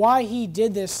 why he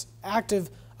did this act of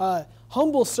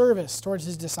humble service towards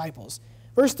his disciples.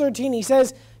 Verse 13, he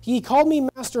says, Ye called me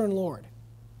Master and Lord.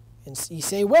 And ye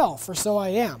say, Well, for so I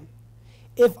am.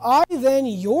 If I then,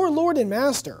 your Lord and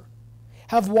Master,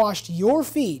 have washed your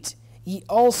feet, ye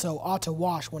also ought to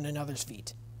wash one another's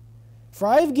feet. For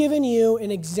I have given you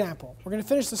an example. We're going to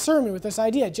finish the sermon with this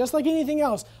idea. Just like anything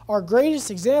else, our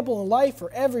greatest example in life for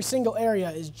every single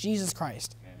area is Jesus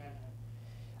Christ. Amen.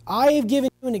 I have given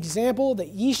you an example that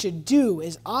ye should do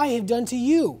as I have done to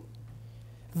you.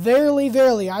 Verily,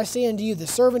 verily, I say unto you, the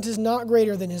servant is not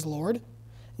greater than his Lord,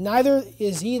 neither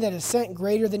is he that is sent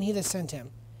greater than he that sent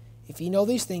him. If ye know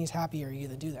these things, happy are ye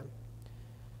that do them.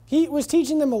 He was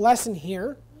teaching them a lesson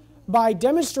here by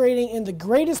demonstrating in the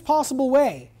greatest possible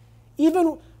way.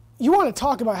 Even, you want to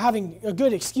talk about having a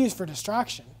good excuse for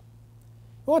distraction.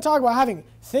 You want to talk about having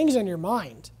things on your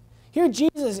mind. Here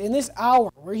Jesus, in this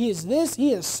hour where he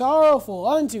is sorrowful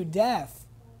unto death,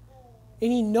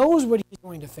 and he knows what he's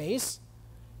going to face.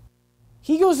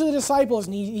 He goes to the disciples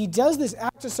and he does this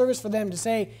act of service for them to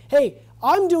say, hey,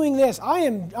 I'm doing this. I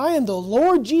am the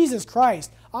Lord Jesus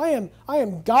Christ. I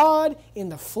am God in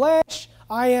the flesh.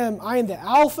 I am the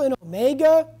Alpha and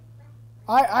Omega.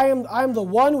 I am the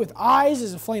one with eyes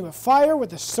as a flame of fire,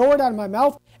 with a sword out of my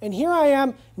mouth. And here I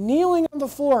am kneeling on the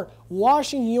floor,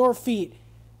 washing your feet.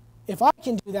 If I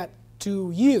can do that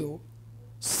to you,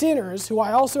 sinners, who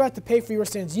I also have to pay for your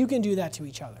sins, you can do that to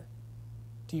each other,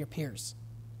 to your peers.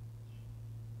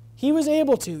 He was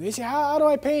able to. You say, how do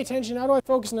I pay attention? How do I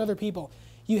focus on other people?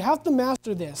 You have to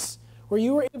master this, where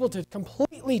you are able to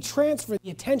completely transfer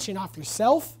the attention off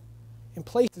yourself and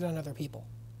place it on other people.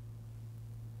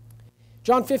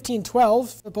 John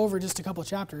 15:12, flip over just a couple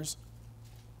chapters.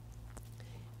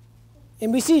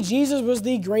 And we see Jesus was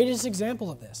the greatest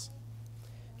example of this.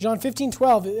 John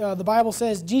 15:12, the Bible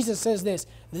says, Jesus says this,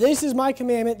 This is my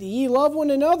commandment, that ye love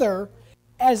one another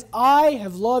as I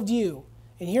have loved you.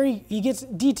 And here he gets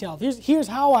detailed. Here's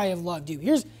how I have loved you.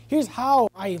 Here's how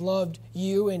I loved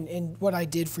you and what I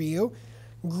did for you.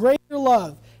 Greater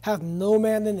love hath no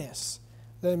man than this,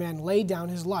 that a man laid down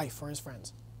his life for his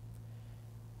friends.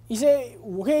 You say,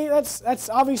 okay, that's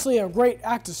obviously a great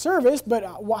act of service,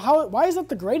 but why is that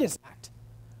the greatest act?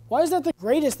 Why is that the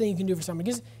greatest thing you can do for someone?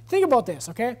 Because think about this,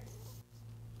 okay?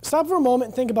 Stop for a moment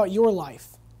and think about your life.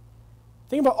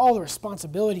 Think about all the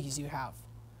responsibilities you have.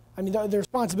 I mean, the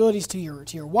responsibilities to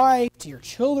your wife, to your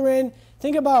children.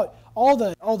 Think about all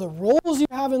the roles you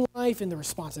have in life and the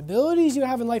responsibilities you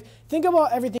have in life. Think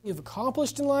about everything you've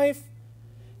accomplished in life.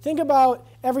 Think about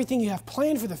everything you have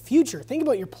planned for the future. Think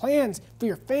about your plans for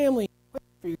your family,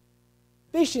 for your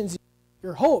ambitions,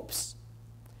 your hopes.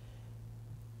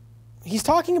 He's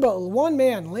talking about one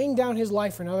man laying down his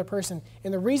life for another person,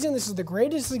 and the reason this is the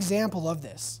greatest example of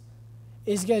this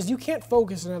is because you can't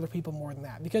focus on other people more than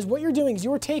that. Because what you're doing is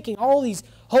you're taking all these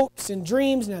hopes and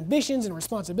dreams and ambitions and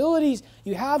responsibilities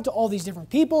you have to all these different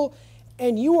people,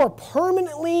 and you are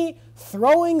permanently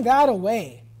throwing that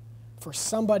away for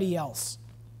somebody else.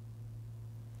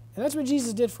 And that's what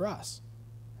Jesus did for us.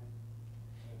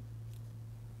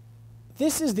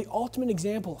 This is the ultimate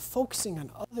example of focusing on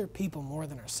other people more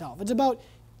than ourselves.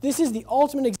 This is the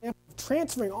ultimate example of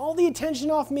transferring all the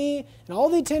attention off me and all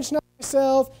the attention off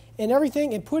myself and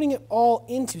everything and putting it all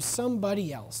into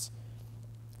somebody else.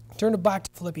 Turn it back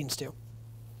to Philippians 2.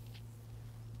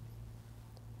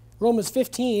 Romans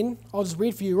 15, I'll just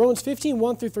read for you. Romans 15,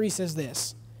 1-3 says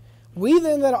this. We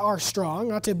then that are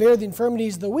strong ought to bear the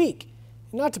infirmities of the weak,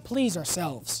 and not to please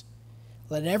ourselves.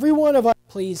 Let every one of us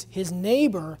please his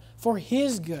neighbor for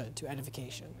his good to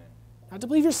edification. Not to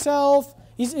please yourself.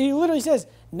 He literally says,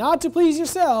 not to please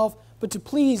yourself, but to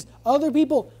please other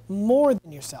people more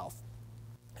than yourself.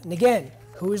 And again,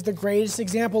 who is the greatest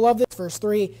example of this? Verse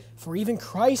 3, For even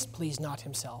Christ pleased not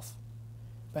himself.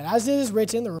 But as it is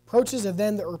written, the reproaches of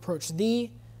them that reproached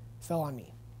thee fell on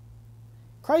me.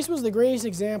 Christ was the greatest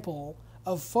example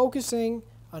of focusing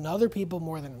on other people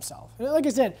more than himself. And like I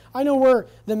said, I know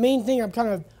the main thing I'm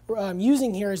kind of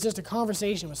using here is just a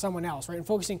conversation with someone else, right? And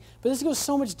focusing, but this goes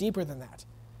so much deeper than that.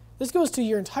 This goes to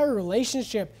your entire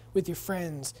relationship with your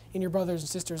friends and your brothers and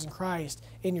sisters in Christ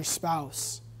and your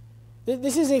spouse.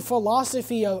 This is a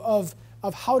philosophy of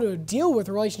how to deal with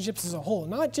relationships as a whole.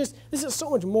 This is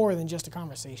so much more than just a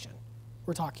conversation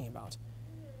we're talking about.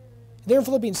 There in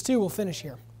Philippians 2, we'll finish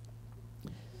here.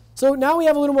 So now we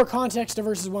have a little more context to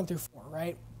verses 1 through 4,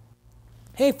 right?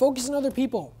 Hey, focus on other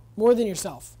people more than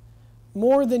yourself.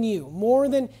 More than you. More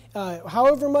than,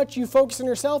 however much you focus on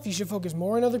yourself, you should focus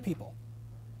more on other people.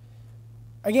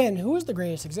 Again, who is the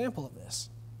greatest example of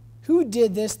this? Who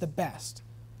did this the best?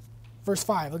 Verse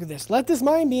 5, look at this. Let this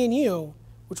mind be in you,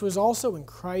 which was also in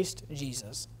Christ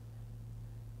Jesus.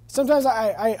 Sometimes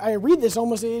I read this,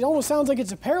 it almost sounds like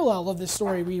it's a parallel of this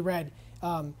story we read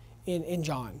in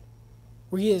John,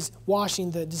 where he is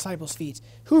washing the disciples' feet,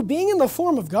 who being in the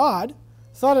form of God,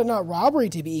 thought it not robbery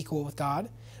to be equal with God,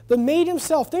 but made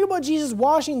himself, think about Jesus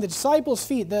washing the disciples'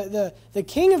 feet, the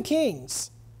King of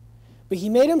Kings, but he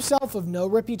made himself of no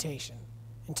reputation,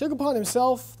 and took upon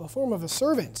himself the form of a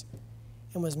servant,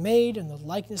 and was made in the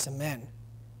likeness of men.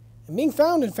 And being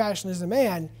found in fashion as a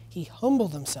man, he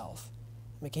humbled himself,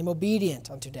 and became obedient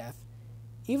unto death,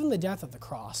 even the death of the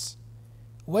cross.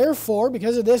 Wherefore,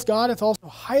 because of this, God hath also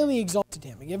highly exalted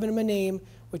him, and given him a name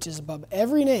which is above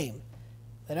every name,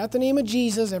 that at the name of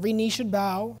Jesus every knee should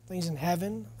bow, things in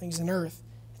heaven, things in earth,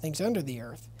 and things under the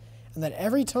earth, and that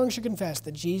every tongue should confess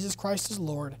that Jesus Christ is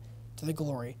Lord, to the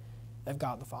glory of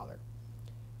God the Father.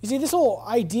 You see, this whole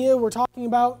idea we're talking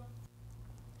about,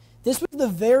 this was the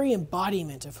very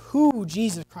embodiment of who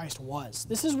Jesus Christ was.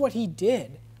 This is what he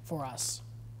did for us.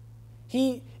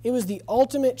 It was the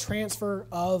ultimate transfer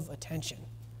of attention,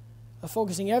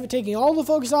 of taking all the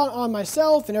focus on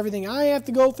myself and everything I have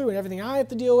to go through and everything I have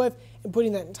to deal with, and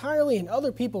putting that entirely in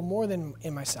other people more than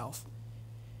in myself.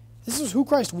 This is who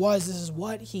Christ was. This is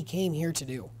what he came here to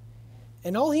do.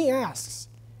 And all he asks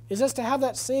is us to have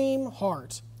that same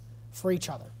heart for each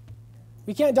other.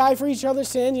 We can't die for each other's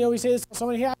sins. We say this to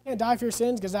somebody, hey, I can't die for your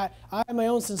sins because I have my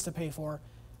own sins to pay for.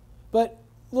 But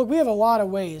look, we have a lot of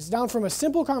ways, down from a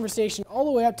simple conversation all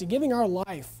the way up to giving our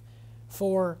life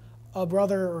for a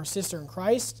brother or sister in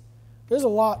Christ. There's a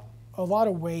lot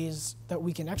of ways that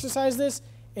we can exercise this,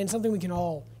 and something we can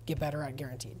all get better at,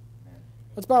 guaranteed.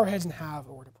 Let's bow our heads and have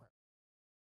a word of prayer.